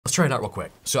Let's try it out real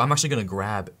quick. So I'm actually gonna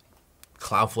grab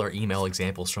Cloudflare email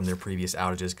examples from their previous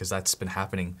outages because that's been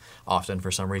happening often for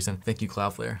some reason. Thank you,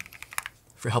 Cloudflare,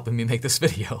 for helping me make this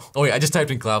video. Oh yeah, I just typed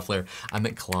in Cloudflare, I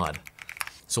meant Claude.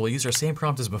 So we'll use our same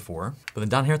prompt as before, but then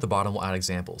down here at the bottom, we'll add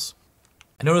examples.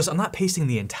 And notice I'm not pasting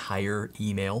the entire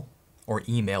email or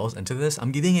emails into this.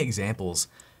 I'm giving examples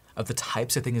of the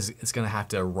types of things it's gonna have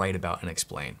to write about and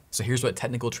explain. So here's what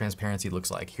technical transparency looks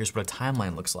like. Here's what a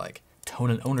timeline looks like.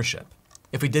 Tone and ownership.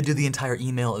 If we did do the entire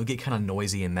email, it would get kind of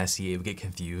noisy and messy. It would get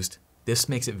confused. This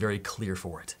makes it very clear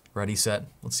for it. Ready, set,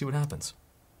 let's see what happens.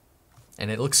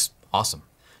 And it looks awesome.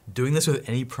 Doing this with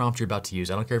any prompt you're about to use,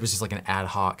 I don't care if it's just like an ad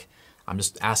hoc, I'm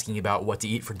just asking about what to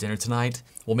eat for dinner tonight,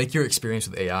 will make your experience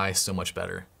with AI so much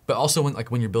better. But also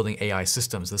when you're building AI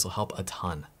systems, this will help a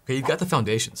ton. Okay, you've got the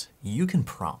foundations. You can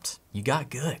prompt. You got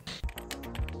good.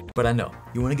 But I know,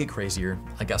 you wanna get crazier.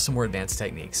 I got some more advanced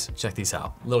techniques. Check these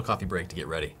out. A little coffee break to get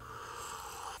ready.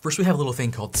 First, we have a little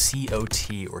thing called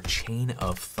COT, or chain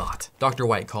of thought. Dr.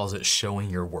 White calls it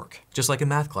showing your work, just like in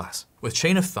math class. With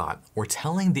chain of thought, we're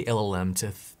telling the LLM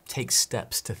to take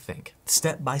steps to think,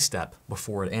 step by step,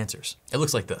 before it answers. It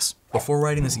looks like this. Before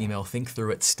writing this email, think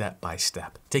through it step by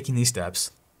step. Taking these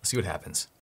steps, let's see what happens.